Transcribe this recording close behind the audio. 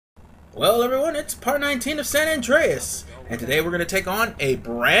Well everyone, it's part 19 of San Andreas, and today we're going to take on a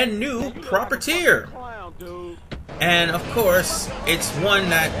brand new propertier. And of course, it's one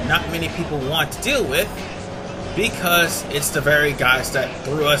that not many people want to deal with, because it's the very guys that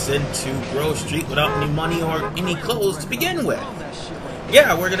threw us into Grove Street without any money or any clothes to begin with.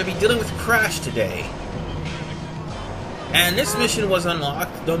 Yeah, we're going to be dealing with Crash today. And this mission was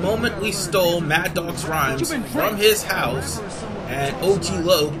unlocked the moment we stole Mad Dog's rhymes from his house, and OG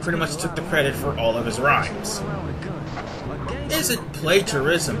Loeb pretty much took the credit for all of his rhymes. Isn't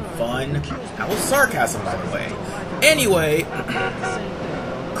plagiarism fun? That was sarcasm, by the way. Anyway,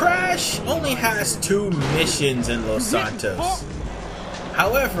 Crash only has 2 missions in Los Santos.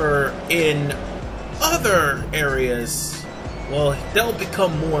 However, in other areas, well, they'll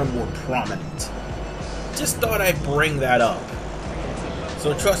become more and more prominent. Just thought I'd bring that up.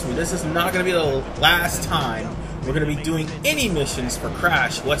 So trust me, this is not going to be the last time we're going to be doing any missions for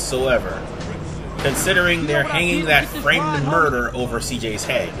Crash whatsoever, considering they're hanging that framed murder over CJ's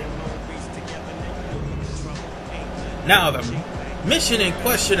head. Now, the mission in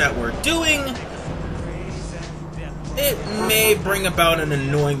question that we're doing, it may bring about an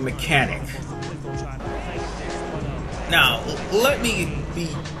annoying mechanic. Now, let me be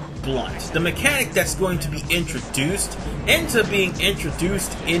blunt. The mechanic that's going to be introduced ends up being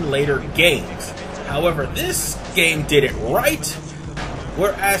introduced in later games. However, this game did it right,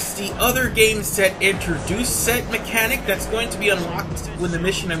 whereas the other games that introduced said mechanic that's going to be unlocked with the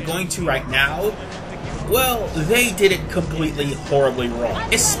mission I'm going to right now, well, they did it completely horribly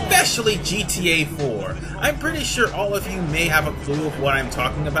wrong. Especially GTA 4. I'm pretty sure all of you may have a clue of what I'm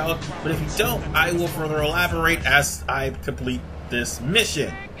talking about, but if you don't, I will further elaborate as I complete this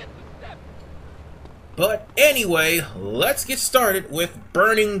mission. But anyway, let's get started with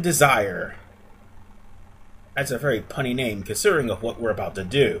Burning Desire. That's a very punny name considering of what we're about to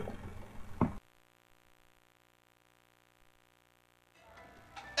do.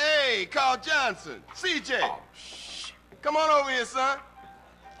 Hey, Carl Johnson, CJ. Oh, shit. Come on over here, son.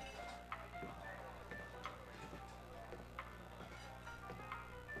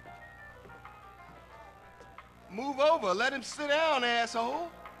 Move over. Let him sit down,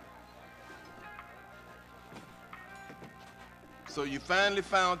 asshole. So you finally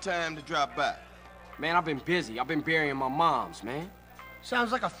found time to drop by? Man, I've been busy. I've been burying my moms, man.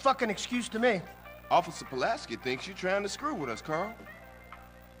 Sounds like a fucking excuse to me. Officer Pulaski thinks you're trying to screw with us, Carl.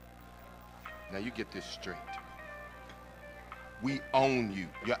 Now you get this straight. We own you.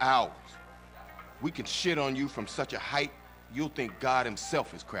 You're ours. We can shit on you from such a height, you'll think God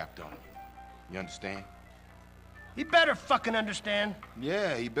himself has crapped on you. You understand? He better fucking understand.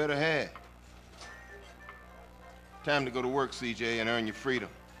 Yeah, he better have. Time to go to work, CJ, and earn your freedom.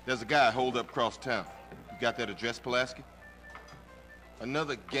 There's a guy holed up across town. You got that address, Pulaski?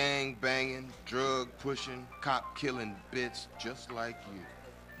 Another gang-banging, drug-pushing, cop-killing bitch just like you.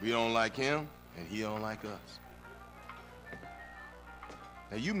 We don't like him, and he don't like us.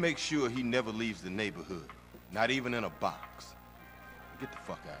 Now you make sure he never leaves the neighborhood, not even in a box. Get the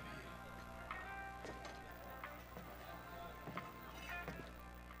fuck out of here.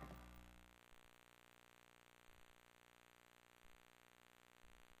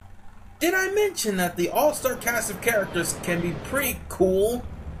 Did I mention that the all-star cast of characters can be pretty cool,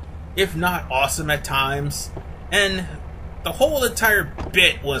 if not awesome at times? And the whole entire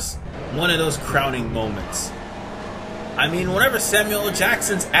bit was one of those crowning moments. I mean, whenever Samuel L.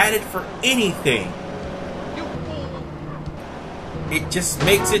 Jackson's added for anything, it just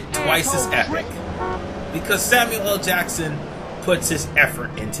makes it twice as epic. Because Samuel L. Jackson puts his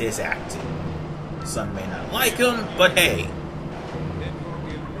effort into his acting. Some may not like him, but hey.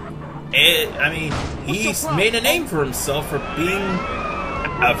 I mean, he's made a name for himself for being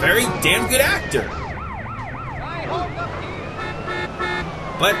a very damn good actor.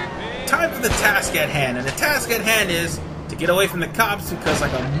 But time for the task at hand, and the task at hand is to get away from the cops because,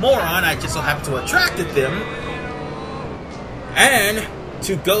 like a moron, I just so happen to have attracted them, and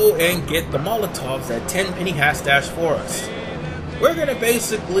to go and get the Molotovs that Tenpenny has stashed for us. We're gonna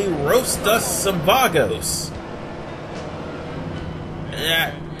basically roast us some Vagos.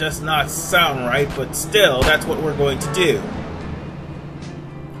 That does not sound right, but still, that's what we're going to do.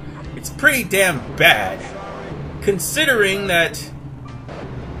 It's pretty damn bad, considering that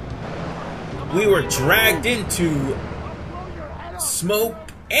we were dragged into Smoke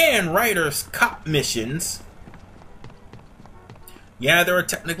and Ryder's cop missions. Yeah, there were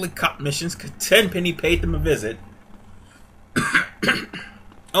technically cop missions, because Tenpenny paid them a visit.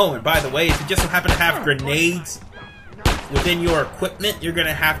 Oh, and by the way, if you just so happen to have grenades within your equipment, you're going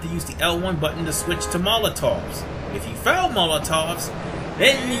to have to use the L1 button to switch to Molotovs. If you found Molotovs,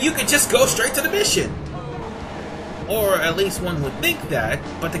 then you could just go straight to the mission. Or at least one would think that,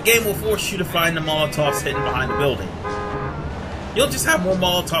 but the game will force you to find the Molotovs hidden behind the building. You'll just have more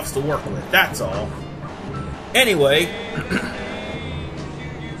Molotovs to work with, that's all. Anyway,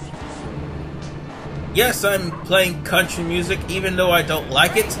 yes, I'm playing country music, even though I don't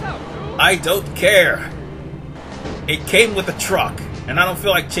like it. I don't care. It came with the truck, and I don't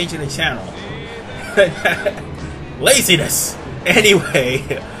feel like changing the channel. Laziness!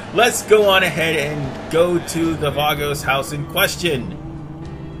 Anyway, let's go on ahead and go to the Vagos house in question.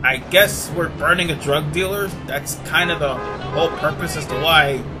 I guess we're burning a drug dealer? That's kind of the whole purpose as to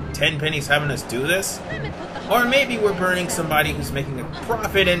why Tenpenny's having us do this? Or maybe we're burning somebody who's making a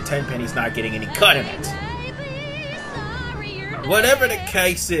profit and Tenpenny's not getting any cut in it. Whatever the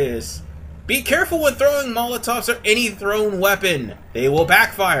case is, be careful when throwing Molotovs or any thrown weapon. They will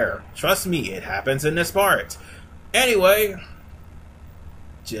backfire. Trust me, it happens in this part. Anyway,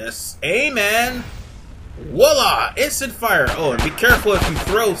 just aim and voila! Instant fire. Oh, and be careful if you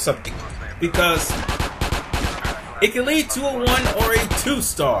throw something, because it can lead to a 1 or a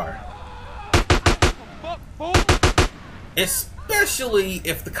 2-star. Especially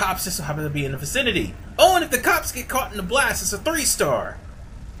if the cops just happen to be in the vicinity. Oh, and if the cops get caught in the blast, it's a 3-star.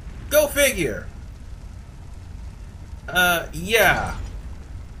 Go figure. Yeah.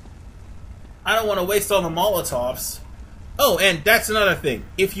 I don't want to waste all the Molotovs. Oh, and that's another thing.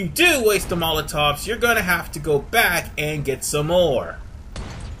 If you do waste the Molotovs, you're going to have to go back and get some more.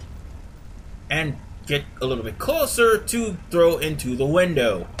 And get a little bit closer to throw into the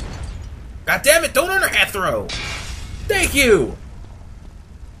window. God damn it, don't underhand throw! Thank you!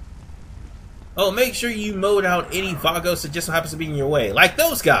 Oh, make sure you mowed out any Vagos that just so happens to be in your way. Like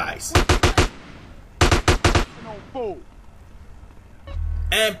those guys!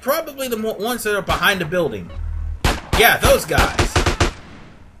 And probably the ones that are behind the building. Yeah, those guys.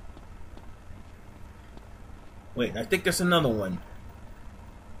 Wait, I think there's another one.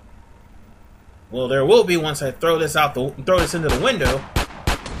 Well, there will be once I throw this into the window.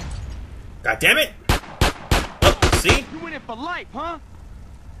 God damn it! Oh, see? You in it for life, huh?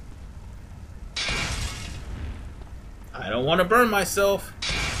 I don't want to burn myself.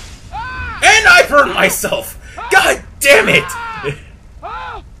 And I burned myself! God damn it!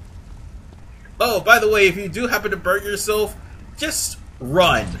 Oh, by the way, if you do happen to burn yourself, just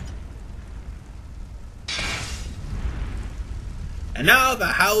run. And now the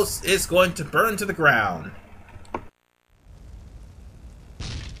house is going to burn to the ground.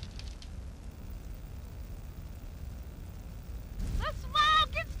 The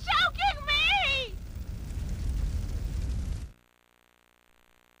smoke is choking me!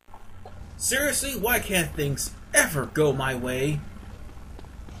 Seriously, why can't things ever go my way?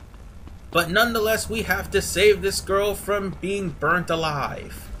 But nonetheless, we have to save this girl from being burnt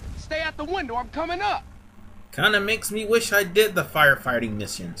alive. Stay out the window, I'm coming up. Kinda makes me wish I did the firefighting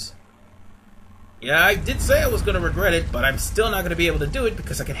missions. Yeah, I did say I was gonna regret it, but I'm still not gonna be able to do it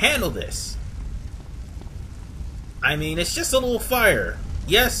because I can handle this. I mean, it's just a little fire.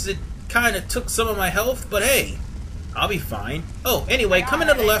 Yes, it kinda took some of my health, but hey, I'll be fine. Oh, anyway, come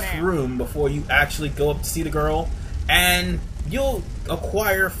into the left room before you actually go up to see the girl, and you'll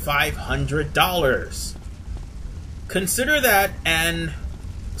acquire $500. Consider that, and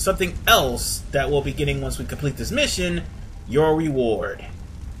something else that we'll be getting once we complete this mission, your reward.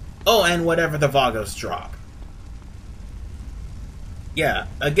 Oh, and whatever the Vagos drop. Yeah,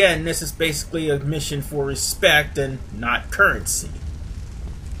 again, this is basically a mission for respect and not currency.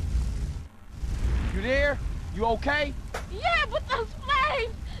 You there? You okay? Yeah, but those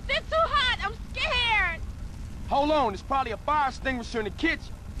flames! They're too hot! I'm scared! Hold on, there's probably a fire extinguisher in the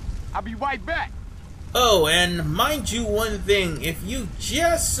kitchen. I'll be right back. Oh, and mind you one thing, if you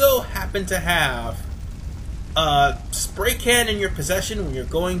just so happen to have a spray can in your possession when you're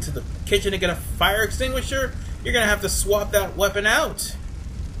going to the kitchen to get a fire extinguisher, you're gonna have to swap that weapon out.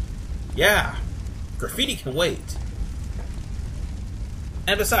 Yeah, graffiti can wait.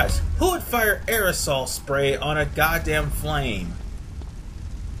 And besides, who would fire aerosol spray on a goddamn flame?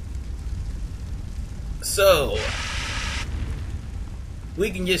 So, we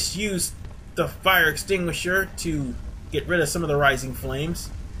can just use the fire extinguisher to get rid of some of the rising flames.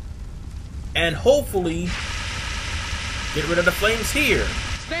 And hopefully, get rid of the flames here.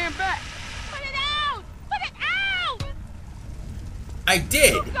 Stand back! Put it out! Put it out! I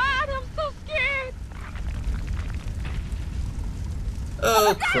did! Oh God, I'm so scared!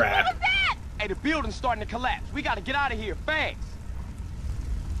 Oh, God, crap. what was that? Hey, the building's starting to collapse. We gotta get out of here fast.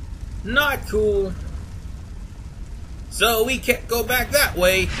 Not cool. So we can't go back that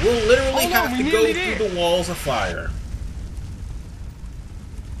way. We'll literally have to go through the walls of fire.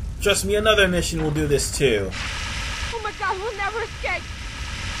 Trust me, another mission will do this too. Oh my God, we'll never escape.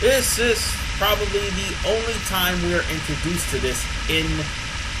 This is probably the only time we're introduced to this in,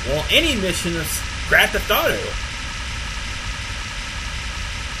 well, any mission of Grand Theft Auto.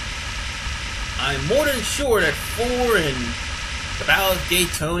 I'm more than sure that 4 and The Battle of Gay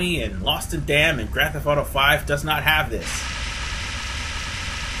Tony and Lost and Damned and Grand Theft Auto 5 does not have this.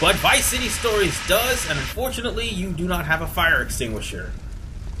 But Vice City Stories does, and unfortunately you do not have a fire extinguisher.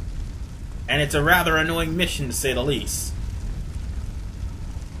 And it's a rather annoying mission to say the least.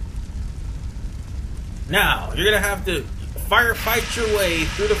 Now, you're going to have to firefight your way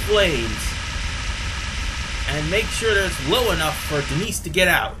through the flames and make sure that it's low enough for Denise to get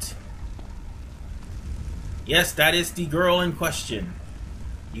out. Yes, that is the girl in question.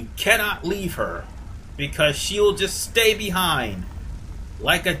 You cannot leave her because she'll just stay behind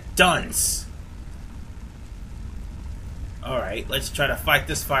like a dunce. Alright, let's try to fight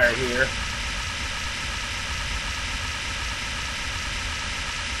this fire here.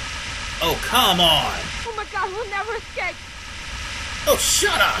 Oh, come on! Oh my God, we'll never escape. Oh,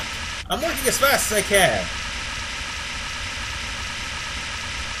 shut up! I'm working as fast as I can.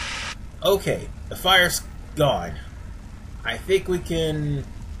 Okay, the fire's gone. I think we can...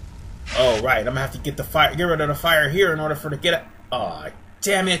 Oh, right, I'm gonna have to get rid of the fire here in order for it to get it. Aw,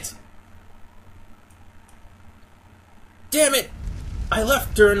 damn it! Damn it! I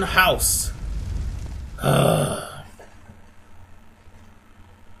left her in the house.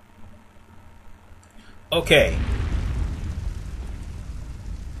 Okay.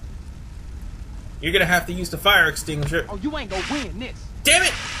 You're gonna have to use the fire extinguisher. Oh, you ain't gonna win this. Damn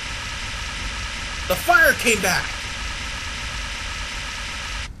it! The fire came back!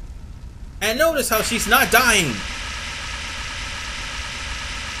 And notice how she's not dying.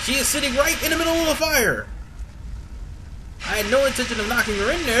 She is sitting right in the middle of the fire. I had no intention of knocking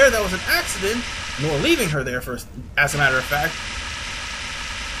her in there. That was an accident. Nor leaving her there, as a matter of fact.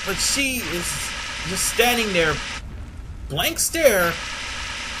 But she is just standing there, blank stare,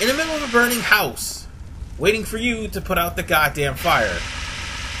 in the middle of a burning house, waiting for you to put out the goddamn fire.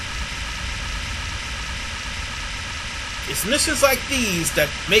 It's missions like these that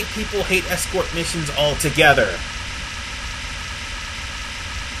make people hate escort missions altogether.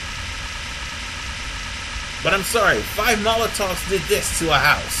 But I'm sorry, 5 Molotovs did this to a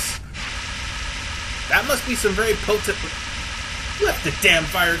house. That must be some very potent... Left the damn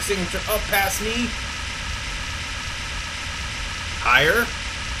fire extinguisher up past me. Higher.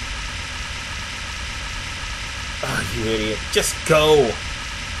 Oh, you idiot. Just go.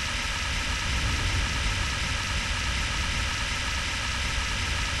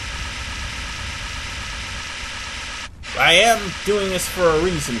 I am doing this for a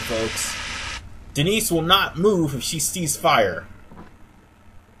reason, folks. Denise will not move if she sees fire.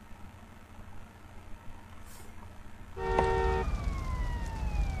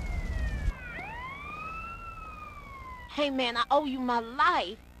 Hey man, I owe you my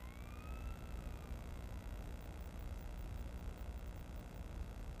life.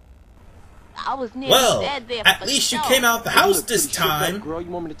 I was nearly dead there. At least you came out the house this time. Girl,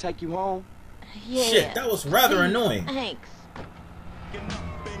 you want me to take you home? Yeah. Shit, that was rather annoying. Thanks.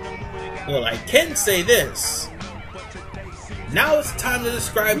 Well, I can say this. Now it's time to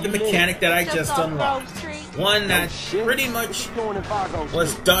describe the mechanic that I just unlocked. One that pretty much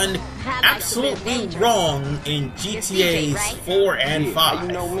was done absolutely wrong in GTA's 4 and 5.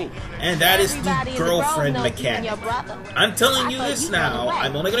 And that is the girlfriend mechanic. I'm telling you this now.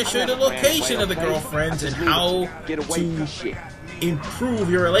 I'm only going to show you the location of the girlfriends and how to improve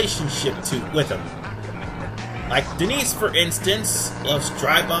your relationship with them. Like Denise, for instance, loves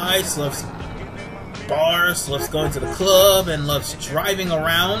drive-bys, loves bars, loves going to the club, and loves driving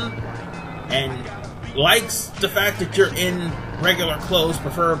around, and likes the fact that you're in regular clothes,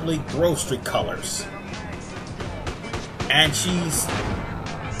 preferably grocery colors. And she's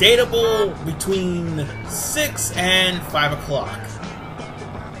dateable between 6 and 5 o'clock.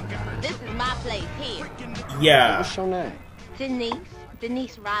 This is my place here. Yeah. What's your name?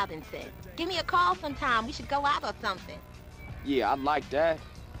 Denise Robinson. Give me a call sometime. We should go out or something. Yeah, I like that.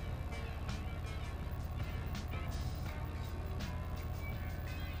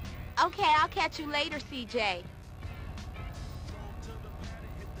 Okay, I'll catch you later, CJ.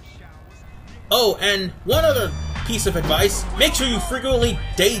 Oh, and one other piece of advice. Make sure you frequently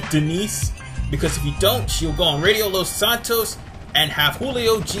date Denise, because if you don't, she'll go on Radio Los Santos and have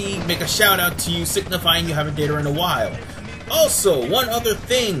Julio G make a shout out to you, signifying you haven't dated her in a while. Also, one other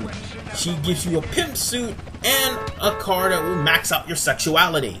thing. She gives you a pimp suit and a car that will max out your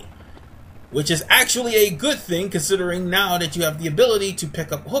sexuality. which is actually a good thing considering now that you have the ability to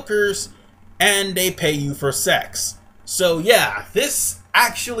pick up hookers and they pay you for sex. So yeah, this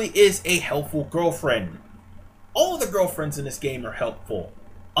actually is a helpful girlfriend. All the girlfriends in this game are helpful.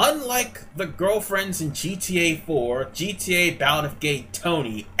 Unlike the girlfriends in GTA 4, GTA Bout of Gay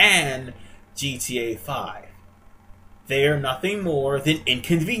Tony, and GTA 5. They are nothing more than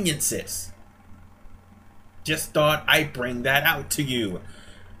inconveniences. Just thought I'd bring that out to you.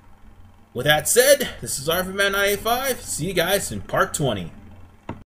 With that said, this is RFman 985. See you guys in part 20.